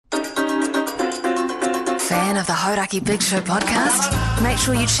fan of the Hodaki Big Show podcast? Make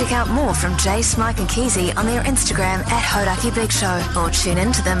sure you check out more from Jace, Mike and Keyzie on their Instagram at Hodaki Big Show, or tune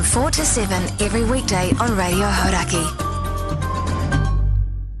in to them 4 to 7 every weekday on Radio Hodaki.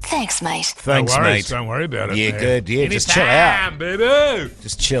 Thanks, mate. Thanks, mate. Don't worry about it. Yeah, man. good. Yeah, Anytime, just chill out. baby.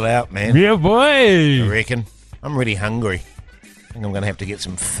 Just chill out, man. Yeah, boy. I reckon. I'm really hungry. I think I'm going to have to get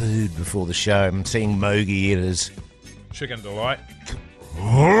some food before the show. I'm seeing Mogi Eaters. Chicken delight.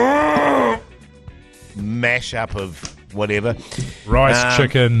 Mash up of whatever. Rice,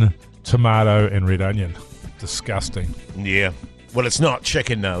 chicken, tomato, and red onion. Disgusting. Yeah. Well, it's not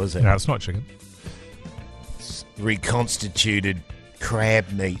chicken, though, is it? No, it's not chicken. It's reconstituted crab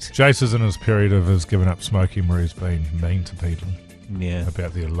meat. Jace is in his period of his giving up smoking where he's been mean to people Yeah.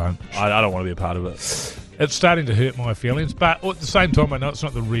 about their lunch. I don't want to be a part of it. It's starting to hurt my feelings, but at the same time, I know it's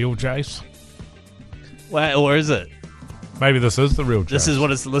not the real Jace. Well, or is it? Maybe this is the real Jace. This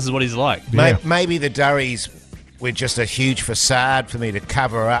is what he's like. Yeah. Maybe the Durries were just a huge facade for me to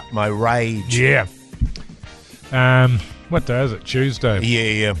cover up my rage. Yeah. What day is it? Tuesday.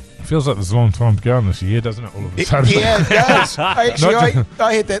 Yeah. Feels like there's a long time to go on this year, doesn't it? All of a sudden. Yeah, it does. Actually, Not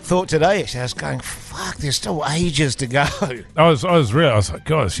I had that thought today. Actually, I was going, fuck, there's still ages to go. I was like,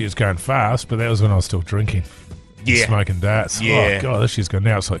 God, she's going fast, but that was when I was still drinking. Yeah. Smoking darts. Yeah. Oh, God, this year's gone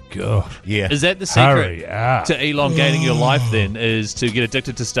now. It's like, God. Yeah. Is that the secret Hurry up. to elongating your life then, is to get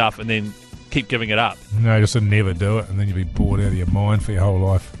addicted to stuff and then keep giving it up? No, just to never do it, and then you'll be bored out of your mind for your whole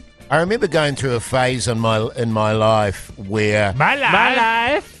life. I remember going through a phase in my life where, My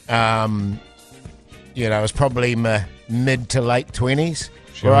life. it was probably my mid to late 20s,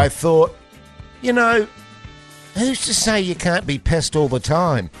 Sure. where I thought, who's to say you can't be pissed all the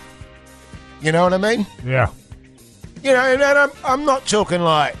time? You know what I mean? Yeah. And I'm not talking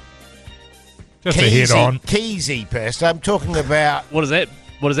like Just a head on. Keyzie pissed. I'm talking about, What does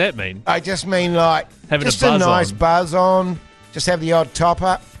that mean? I just mean like Having just a buzz nice on. buzz on, just have the odd top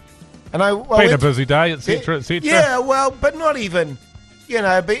up. And Been a busy day, etc., etc. Yeah, well, but not even,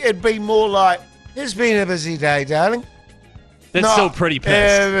 it'd be more like, it's been a busy day, darling. That's No, still pretty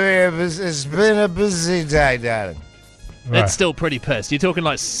pissed. It's been a busy day, darling. Right. That's still pretty pissed. You're talking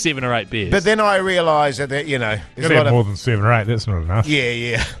like 7 or 8 beers. But then I realised that, there's Gotta a lot have of... more than 7 or 8. That's not enough.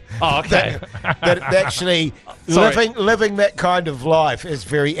 Yeah. oh, okay. That actually, Sorry. living that kind of life is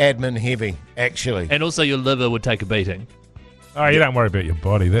very admin heavy, actually. And also your liver would take a beating. Oh, you don't worry about your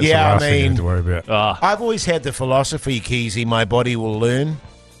body. That's Yeah, the last thing you I need to worry about. Ah, I've always had the philosophy, Keyzie, my body will learn.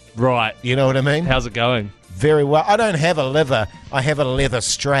 right. You know what I mean? How's it going? Very well. I don't have a liver. I have a leather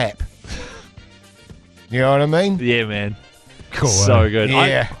strap. You know what I mean? Yeah, man. Cool. So good.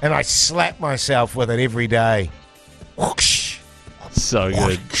 Yeah. And I slap myself with it every day. Whoosh. So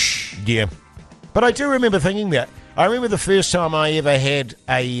good. Yeah. But I do remember thinking that. I remember the first time I ever had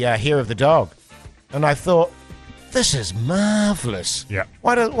a hair of the dog. And I thought, this is marvellous. Yeah.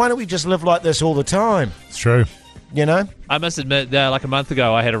 Why don't we just live like this all the time? It's true. You know? I must admit, like a month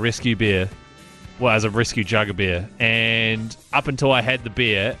ago, I had a rescue beer. Well, as a rescue jug of beer. And up until I had the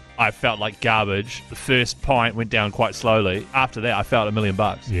beer, I felt like garbage. The first pint went down quite slowly. After that, I felt $1 million.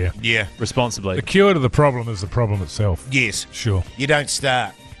 Yeah. Yeah. Responsibly. The cure to the problem is the problem itself. Yes. Sure. You don't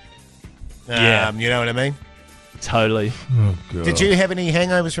start. Yeah. You know what I mean? Totally. Oh, God. Did you have any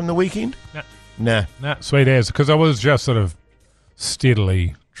hangovers from the weekend? No. No. Nah, sweet as. Because I was just sort of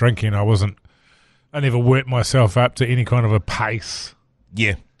steadily drinking. I never worked myself up to any kind of a pace.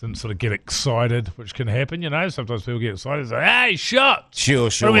 Yeah. Didn't sort of get excited, which can happen, Sometimes people get excited. It's like, hey, shots! Sure.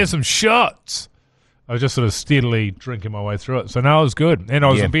 Let me have some shots. I was just sort of steadily drinking my way through it. So now it was good. And I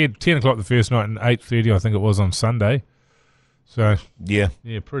was in bed 10 o'clock the first night and 8:30, I think it was, on Sunday. So, Yeah.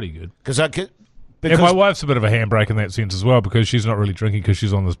 yeah, pretty good. Because my wife's a bit of a handbrake in that sense as well, because she's not really drinking because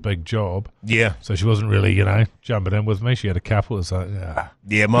she's on this big job. Yeah. So she wasn't really, jumping in with me. She had a couple. It's like,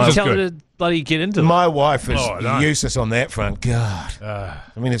 Yeah, Tell her to bloody get into it. my wife is no. useless on that front. God. I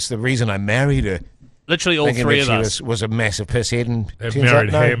mean, it's the reason I married her. Literally all Thinking three that of she us. was a massive pisshead and have turns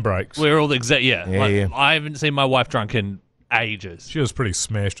married out, no. handbrakes. We're all the exact, Yeah. I haven't seen my wife drunk in ages. She was pretty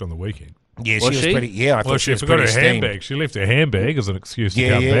smashed on the weekend. Yeah, Was she was she? pretty. Yeah, I thought Well, she she was forgot her pretty steamed. handbag. She left her handbag as an excuse to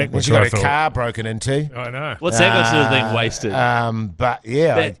Yeah, come yeah. back. And which she got I her thought, car broken into. I know. What's that got to do with being wasted? But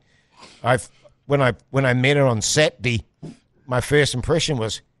yeah, That- when I met her on Saturday, my first impression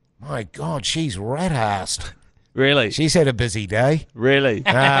was, my God, she's rat-assed. Really? She's had a busy day. Really?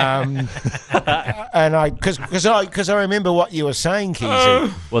 And because I remember what you were saying, Keyzie.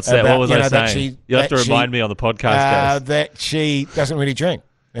 What's that? about, What was you I know, that saying? she- You'll have to that she- remind me on the podcast, guys. that she doesn't really drink.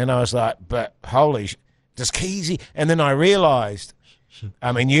 And I was like, but holy, does Keyzie? And then I realised,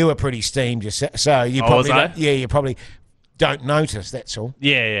 I mean, you were pretty steamed yourself, so you Oh, probably, was I? yeah, you probably. don't notice, that's all.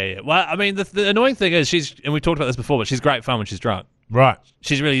 Yeah. Well, I mean, the annoying thing is and we talked about this before, but she's great fun when she's drunk. Right.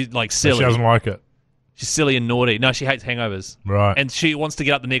 She's really, like, silly. She doesn't like it. She's silly and naughty. No, she hates hangovers. Right. And she wants to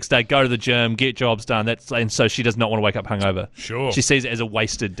get up the next day, go to the gym, get jobs done. And so she does not want to wake up hungover. Sure. She sees it as a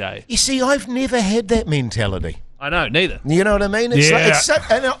wasted day. You see, I've never had that mentality. I know, neither. You know what I mean?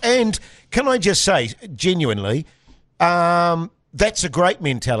 And can I just say, genuinely, that's a great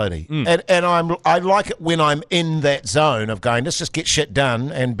mentality, and I like it when I'm in that zone of going, let's just get shit done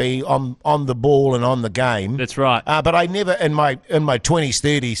and be on the ball and on the game. That's right. But I never in my 20s,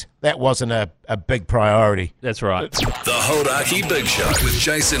 30s, that wasn't a big priority. That's right. The Hodaki Big Show with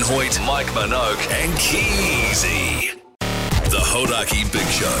Jason Hoyt, Mike Minogue, and Keyzie. The Hodaki Big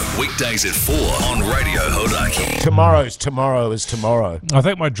Show, weekdays at 4 on Radio Hodaki. Tomorrow is tomorrow. I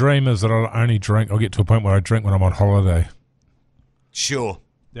think my dream is that I'll get to a point where I drink when I'm on holiday. Sure.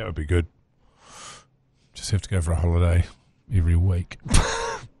 That would be good. Just have to go for a holiday every week.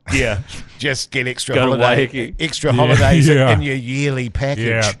 Yeah. Just get extra Go to holidays Yeah. in your yearly package.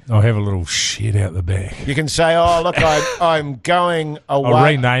 Yeah, I'll have a little shed out the back. You can say, oh, look, I'm going away. I'll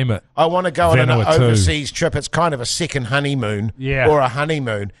rename it. I want to go on an Vanuatu. overseas trip. It's kind of a second honeymoon or a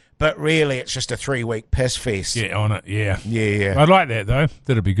honeymoon, but really it's just a 3-week piss fest. Get on it, yeah. Yeah. I'd like that, though.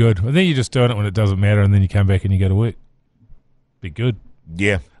 That'd be good. And then you're just doing it when it doesn't matter, and then you come back and you go to work. Be good.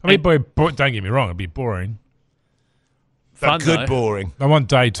 Yeah. I mean, don't get me wrong, it'd be boring. Fun, But good though. boring. I'm on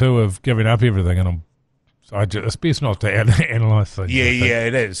day 2 of giving up everything, and it's best not to analyse things. Yeah, I think.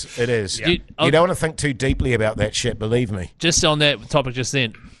 it is. It is. Yeah. You don't want to think too deeply about that shit, believe me. Just on that topic just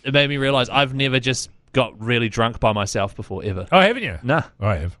then, it made me realise I've never just got really drunk by myself before, ever. Oh, haven't you? Nah.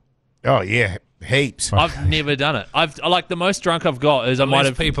 I have. Oh, yeah. Heaps. I've never done it. Like the most drunk I've got is I might Less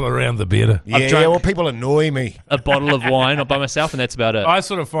have people around, the better. Yeah, well, people annoy me. a bottle of wine by myself, and that's about it. I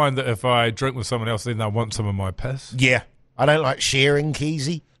sort of find that if I drink with someone else, then they want some of my piss. Yeah. I don't like sharing,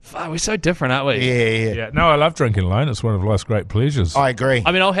 Keyzie. Fuck, we're so different, aren't we? Yeah. Yeah, no, I love drinking alone. It's one of life's great pleasures. I agree.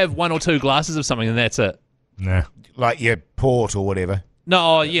 I mean, I'll have 1 or 2 glasses of something, and that's it. Nah. Like your port or whatever.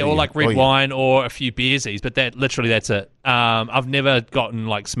 No, or like red Oh, yeah. wine or a few beersies, but that's it. I've never gotten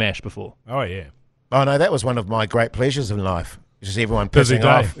like smashed before. Oh, yeah. Oh, no, that was one of my great pleasures in life. Just everyone Busy pissing day.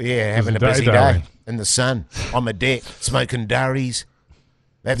 off. Yeah, having a busy day darling. in the sun, on the deck, smoking durries.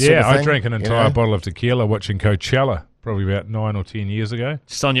 That sort Yeah, of thing. I drank an you entire know? bottle of tequila watching Coachella probably about 9 or 10 years ago.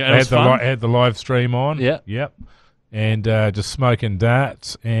 Just on your I own. had had the live stream on. Yeah. Yep. And just smoking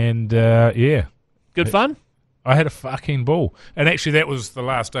darts. And, yeah. Good fun? I had a fucking ball. And actually, that was the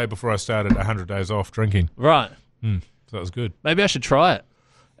last day before I started 100 days off drinking. Right. So that was good. Maybe I should try it.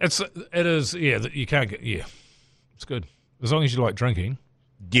 It is, yeah, you can't get, yeah. It's good. As long as you like drinking,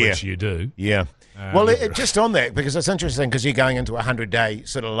 Yeah. which you do. Yeah. Well, just on that, because it's interesting because you're going into a 100-day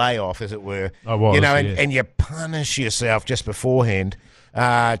sort of layoff, as it were. I was, You know, yeah. and you punish yourself just beforehand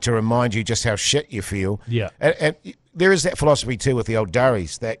to remind you just how shit you feel. Yeah. And there is that philosophy, too, with the old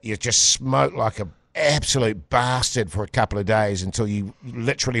durries, that you just smoke like a absolute bastard for a couple of days until you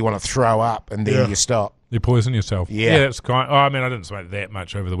literally want to throw up, and then you stop. You poison yourself. Yeah. That's kind. I mean, I didn't smoke that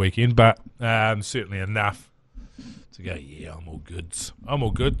much over the weekend, but certainly enough to go, yeah, I'm all goods. I'm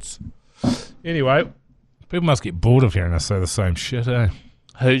all goods. Anyway, people must get bored of hearing us say the same shit, eh?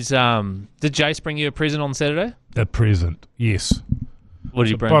 Did Jace bring you a present on Saturday? A present, yes. What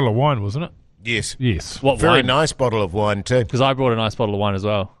did you A bring? bottle of wine, wasn't it? Yes. Yes. What Very wine? nice bottle of wine, too. Because I brought a nice bottle of wine as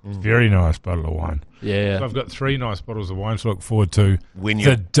well. Very nice bottle of wine. Yeah. So I've got 3 nice bottles of wine to look forward to When the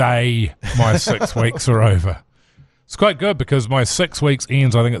you day my 6 weeks are over. It's quite good because my 6 weeks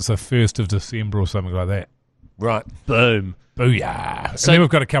ends, I think it's the 1st of December or something like that. Right. Boom. Booyah. So- And then we've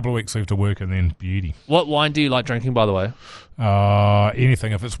got a couple of weeks left to work and then beauty. What wine do you like drinking, by the way?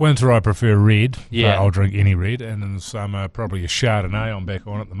 Anything. If it's winter, I prefer red. Yeah. I'll drink any red. And in the summer, probably a Chardonnay I'm back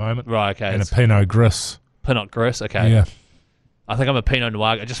on at the moment. Right, okay. And a It's Pinot Gris. Pinot Gris, okay. Yeah. I think I'm a Pinot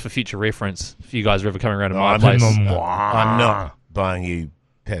Noir, just for future reference, if you guys are ever coming around to Oh, my I'm place. I'm not buying you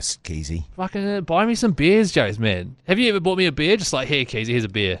piss, Keyzie. Fucking buy me some beers, Jace, man. Have you ever bought me a beer? Just like, here, Keyzie, here's a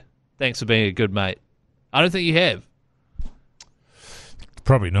beer. Thanks for being a good mate. I don't think you have.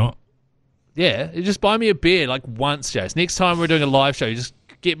 Probably not. Yeah, you just buy me a beer like once, Jace. Next time we're doing a live show, you just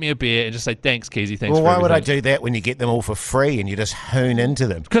get me a beer and just say, thanks, Keyzie, thanks Well, for why would I everything." do that when you get them all for free and you just hoon into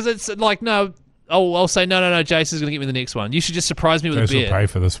them? Because it's like, no, I'll say, no, Jace is going to get me the next one. You should just surprise me with Jace a will beer pay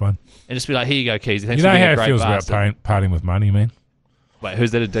for this one. and just be like, here you go, Keyzie. Thanks You for know being how a it great feels bastard. about partying with money, man? Wait,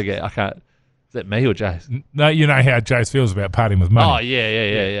 who's that a dig at? I can't. Is that me or Jace? No, you know how Jace feels about partying with money. Oh,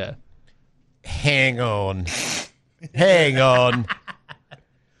 yeah. Hang on. Hang on.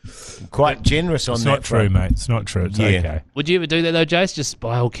 Quite generous on It's that not true, front. mate. It's not true. It's Yeah. okay. Would you ever do that though, Jace? Just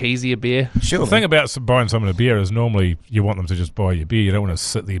buy old Keyzie a beer? Sure. The thing about buying someone a beer is normally you want them to just buy you beer. You don't want to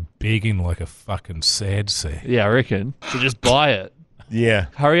sit there begging like a fucking sad sack. Yeah, I reckon. So just buy it. Yeah.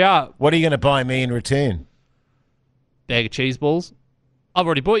 Hurry up. What are you going to buy me in return? Bag of cheese balls. I've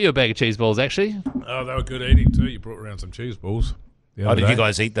already bought you a bag of cheese balls, actually. Oh, they were good eating too. You brought around some cheese balls. the Oh, other did you day.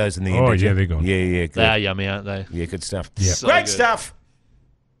 guys eat those in the end? Oh, did yeah, you? they're gone. Yeah, They are good. yummy, aren't they? Yeah, good stuff. Yeah. So Great good. stuff.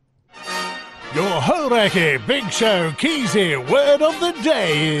 Your Horaki Big Show Keyzie word of the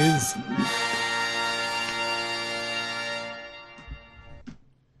day is...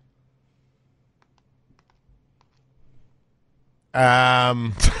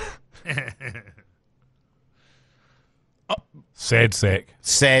 Sad sack.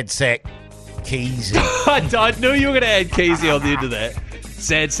 Sad sack. Keyzie. I knew you were going to add Keyzie on the end of that.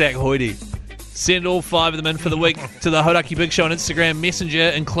 Sad sack hoity. Send all 5 of them in for the week to the Hodaki Big Show on Instagram Messenger.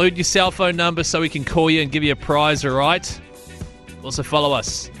 Include your cell phone number so we can call you and give you a prize, all right? Also follow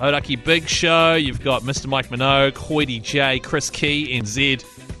us, Hodaki Big Show. You've got Mr. Mike Minogue, Hoity J, Chris Key, and Zed,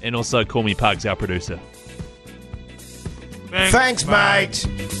 and also Call Me Pugs, our producer. Thanks, mate.